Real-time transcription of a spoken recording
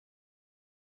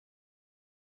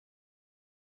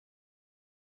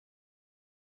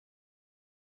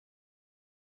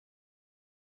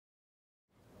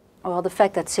Well, the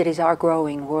fact that cities are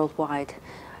growing worldwide,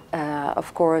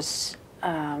 of course,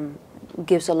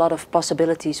 gives a lot of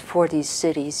possibilities for these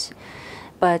cities.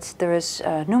 But there is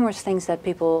numerous things that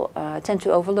people tend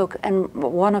to overlook, and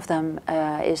one of them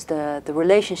is the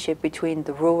relationship between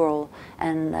the rural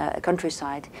and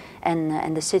countryside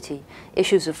and the city.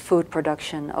 Issues of food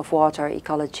production, of water,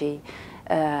 ecology.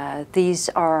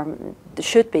 These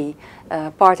should be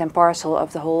part and parcel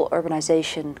of the whole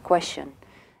urbanization question.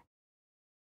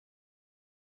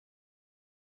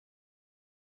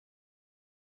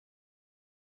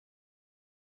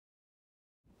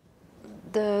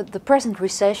 The present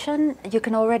recession, you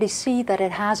can already see that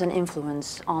it has an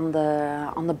influence on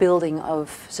the building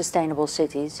of sustainable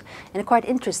cities in a quite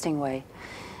interesting way.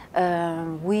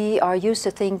 We are used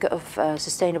to think of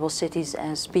sustainable cities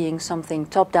as being something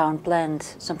top-down planned,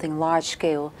 something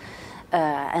large-scale,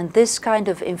 and this kind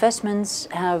of investments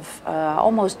have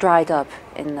almost dried up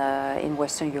in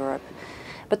Western Europe.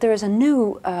 But there is a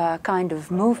new kind of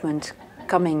movement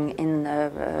coming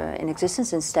in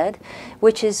existence instead,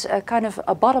 which is a kind of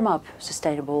a bottom-up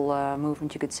sustainable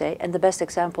movement, you could say. And the best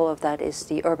example of that is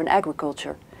the urban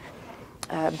agriculture,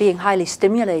 being highly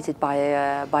stimulated by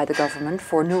the government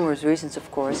for numerous reasons,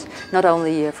 of course, not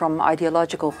only from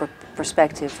ideological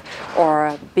perspective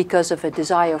or because of a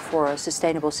desire for a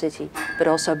sustainable city, but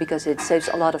also because it saves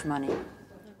a lot of money.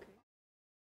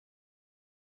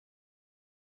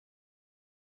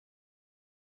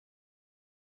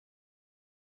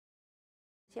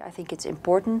 I think it's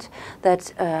important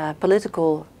that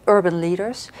political urban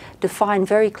leaders define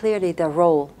very clearly their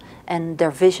role and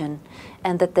their vision,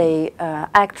 and that they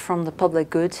act from the public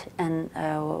good and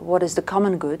what is the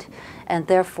common good, and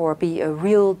therefore be a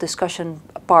real discussion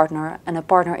partner and a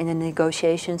partner in the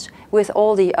negotiations with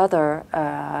all the other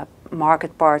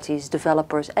market parties,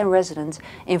 developers and residents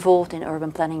involved in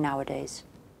urban planning nowadays.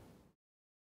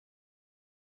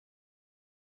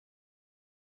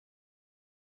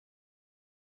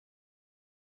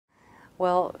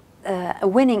 Well, a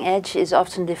winning edge is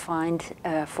often defined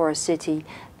for a city,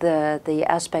 the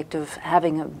aspect of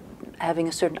having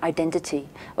a certain identity,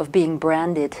 of being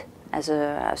branded as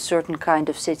a certain kind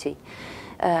of city.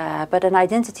 But an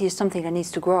identity is something that needs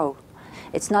to grow.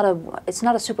 It's not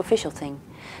a superficial thing.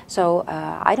 So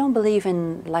I don't believe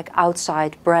in like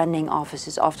outside branding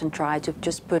offices often try to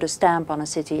just put a stamp on a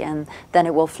city and then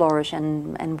it will flourish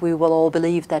and we will all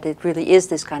believe that it really is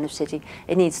this kind of city.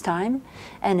 It needs time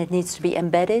and it needs to be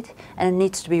embedded and it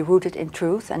needs to be rooted in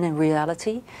truth and in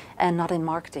reality and not in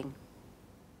marketing.